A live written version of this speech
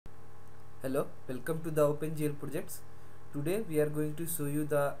Hello, welcome to the OpenGL projects. Today we are going to show you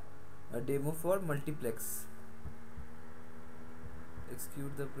the demo for multiplex.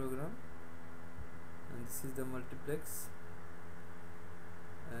 Execute the program, and this is the multiplex.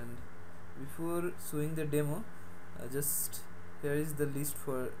 And before showing the demo, just here is the list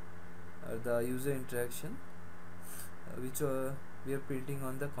for the user interaction which we are printing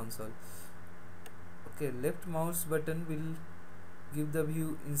on the console. Okay, left mouse button will give the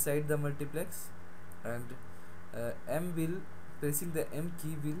view inside the multiplex, and pressing the M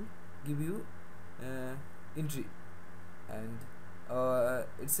key will give you entry. And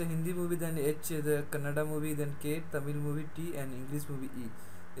it's a Hindi movie, then H, the Kannada movie, then K, Tamil movie T, and English movie E.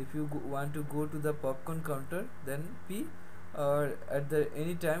 If you want to go to the popcorn counter, then P, or at the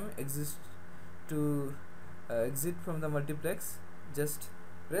any time exit from the multiplex, just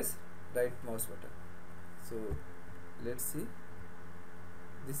press right mouse button. So let's see.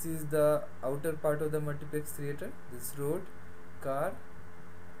 This is the outer part of the multiplex theater. This road, car,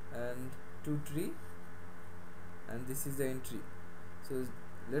 and 2 tree, and this is the entry. So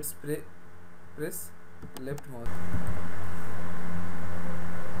let's press left mouse.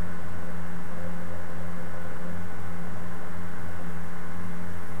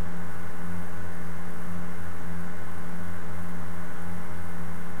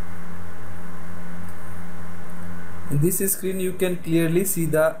 In this screen you can clearly see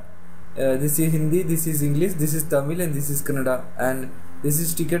the this is Hindi, this is English, this is Tamil, and this is Kannada, and this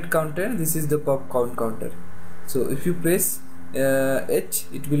is ticket counter, and this is the popcorn counter. So if you press H,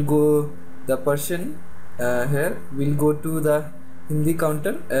 it will go, the Persian here will go to the Hindi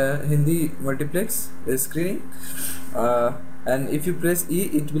counter, Hindi multiplex screening, and if you press E,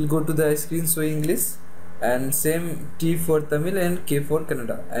 it will go to the screen showing English, and same T for Tamil and K for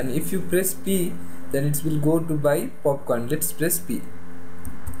Kannada. And if you press P, then it will go to buy popcorn. Let's press P.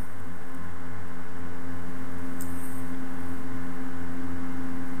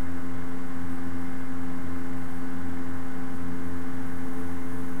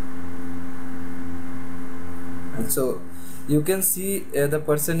 And so you can see the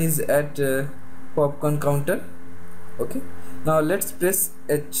person is at popcorn counter. Okay, now let's press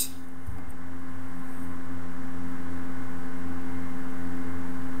H.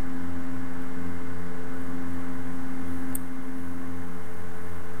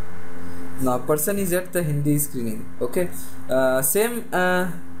 Now person is at the Hindi screening. Okay, same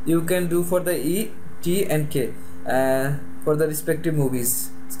you can do for the E, T, and K for the respective movies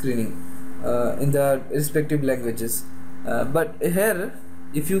screening in the respective languages. But here,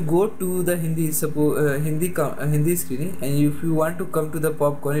 if you go to the Hindi, suppose Hindi screening, and if you want to come to the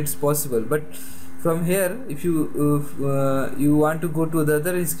popcorn, it's possible. But from here, if you you want to go to the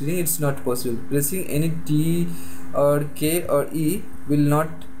other screening, it's not possible. Pressing any T or K or E will not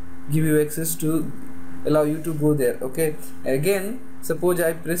give you access to allow you to go there. Okay, again suppose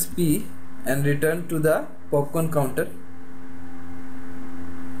I press P and return to the popcorn counter.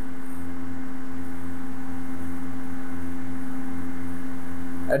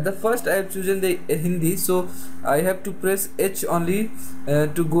 At the first I have chosen the Hindi, so I have to press H only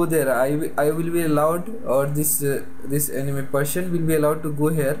to go there. I will be allowed, or this anime person will be allowed to go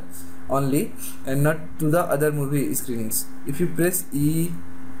here only, and not to the other movie screenings. If you press E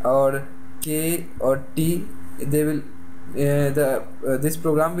or K or T, they will this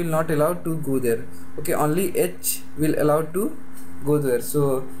program will not allow to go there. Okay, only H will allow to go there.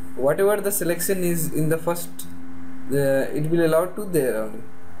 So whatever the selection is in the first, it will allow to there only.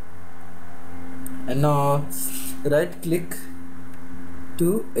 And now right click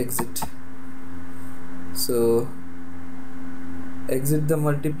to exit. So exit the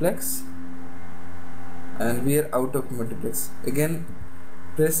multiplex, and we are out of multiplex. Again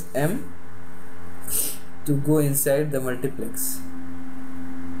press M to go inside the multiplex.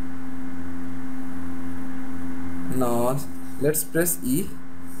 Now let's press E,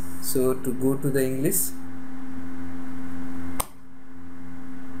 so to go to the English.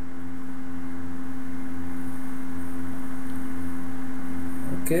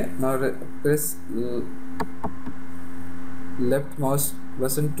 Okay, now press left mouse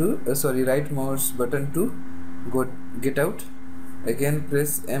button to right mouse button to get out. Again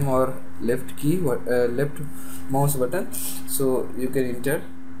press M or left key, left mouse button, so you can enter.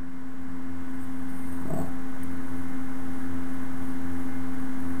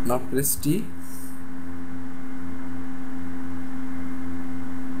 Now press T.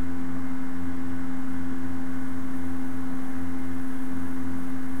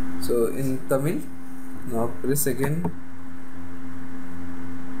 So in Tamil, now press again.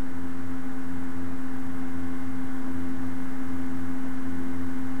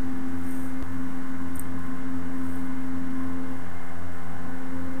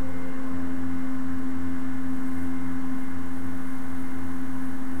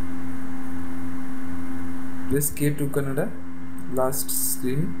 press K to Kannada, last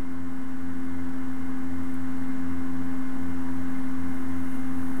screen.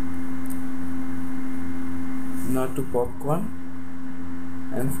 Now to popcorn,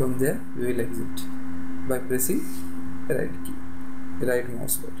 and from there we will exit by pressing right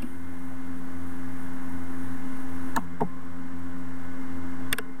mouse button.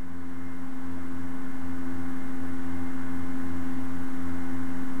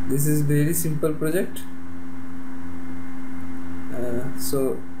 This is very simple project.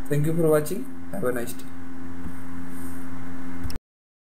 So thank you for watching. Have a nice day.